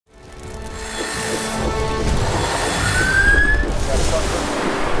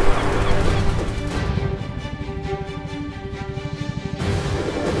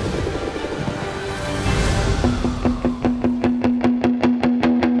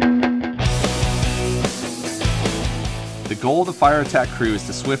The goal of the fire attack crew is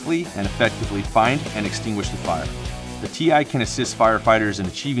to swiftly and effectively find and extinguish the fire. The TI can assist firefighters in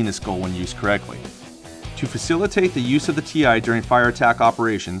achieving this goal when used correctly. To facilitate the use of the TI during fire attack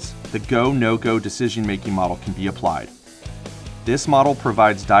operations, the go-no-go decision-making model can be applied. This model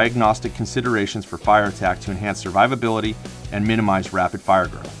provides diagnostic considerations for fire attack to enhance survivability and minimize rapid fire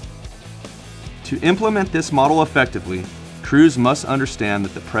growth. To implement this model effectively, crews must understand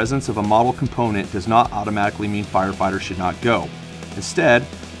that the presence of a model component does not automatically mean firefighters should not go. Instead,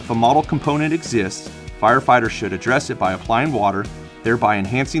 if a model component exists, firefighters should address it by applying water, thereby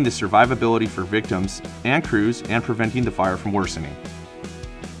enhancing the survivability for victims and crews and preventing the fire from worsening.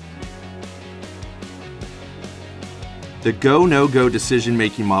 The go-no-go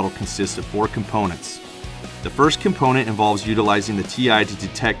decision-making model consists of 4 components. The first component involves utilizing the TI to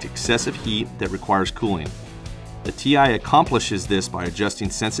detect excessive heat that requires cooling. The TI accomplishes this by adjusting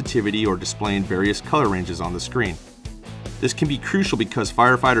sensitivity or displaying various color ranges on the screen. This can be crucial because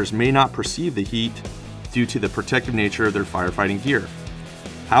firefighters may not perceive the heat due to the protective nature of their firefighting gear.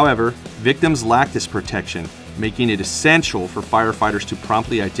 However, victims lack this protection, making it essential for firefighters to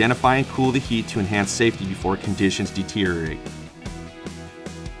promptly identify and cool the heat to enhance safety before conditions deteriorate.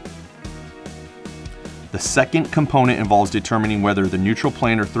 The second component involves determining whether the neutral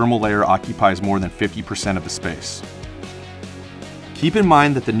plane or thermal layer occupies more than 50% of the space. Keep in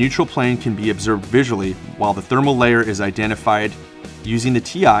mind that the neutral plane can be observed visually, while the thermal layer is identified using the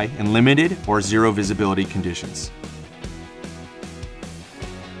TI in limited or zero visibility conditions.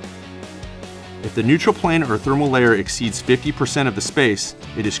 If the neutral plane or thermal layer exceeds 50% of the space,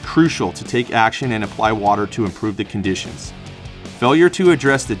 it is crucial to take action and apply water to improve the conditions. Failure to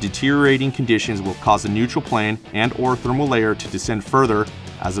address the deteriorating conditions will cause the neutral plane and/or thermal layer to descend further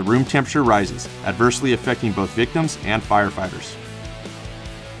as the room temperature rises, adversely affecting both victims and firefighters.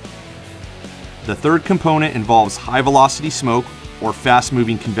 The third component involves high-velocity smoke or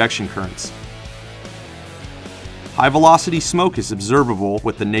fast-moving convection currents. High-velocity smoke is observable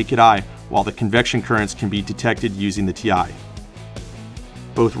with the naked eye, while the convection currents can be detected using the TI.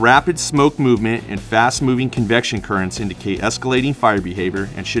 Both rapid smoke movement and fast-moving convection currents indicate escalating fire behavior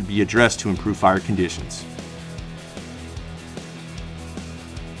and should be addressed to improve fire conditions.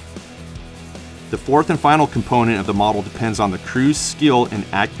 The fourth and final component of the model depends on the crew's skill in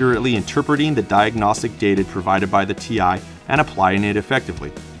accurately interpreting the diagnostic data provided by the TI and applying it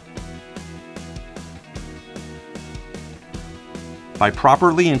effectively. By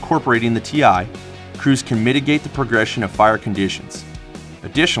properly incorporating the TI, crews can mitigate the progression of fire conditions.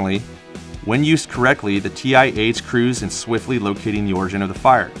 Additionally, when used correctly, the TI aids crews in swiftly locating the origin of the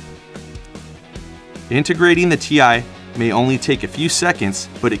fire. Integrating the TI may only take a few seconds,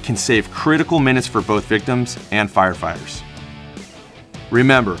 but it can save critical minutes for both victims and firefighters.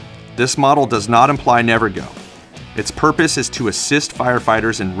 Remember, this model does not imply never go. Its purpose is to assist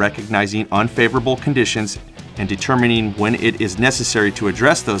firefighters in recognizing unfavorable conditions and determining when it is necessary to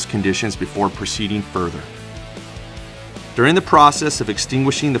address those conditions before proceeding further. During the process of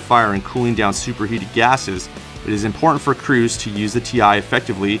extinguishing the fire and cooling down superheated gases, it is important for crews to use the TI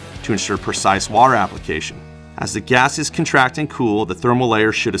effectively to ensure precise water application. As the gases contract and cool, the thermal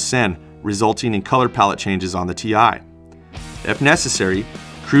layer should ascend, resulting in color palette changes on the TI. If necessary,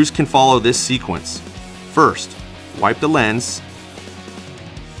 crews can follow this sequence. First, wipe the lens,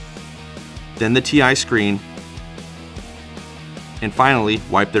 then the TI screen, and finally,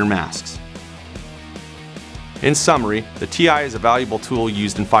 wipe their masks. In summary, the TI is a valuable tool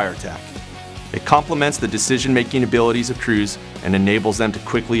used in fire attack. It complements the decision-making abilities of crews and enables them to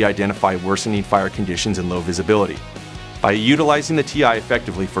quickly identify worsening fire conditions in low visibility. By utilizing the TI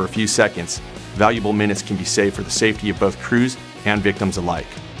effectively for a few seconds, valuable minutes can be saved for the safety of both crews and victims alike.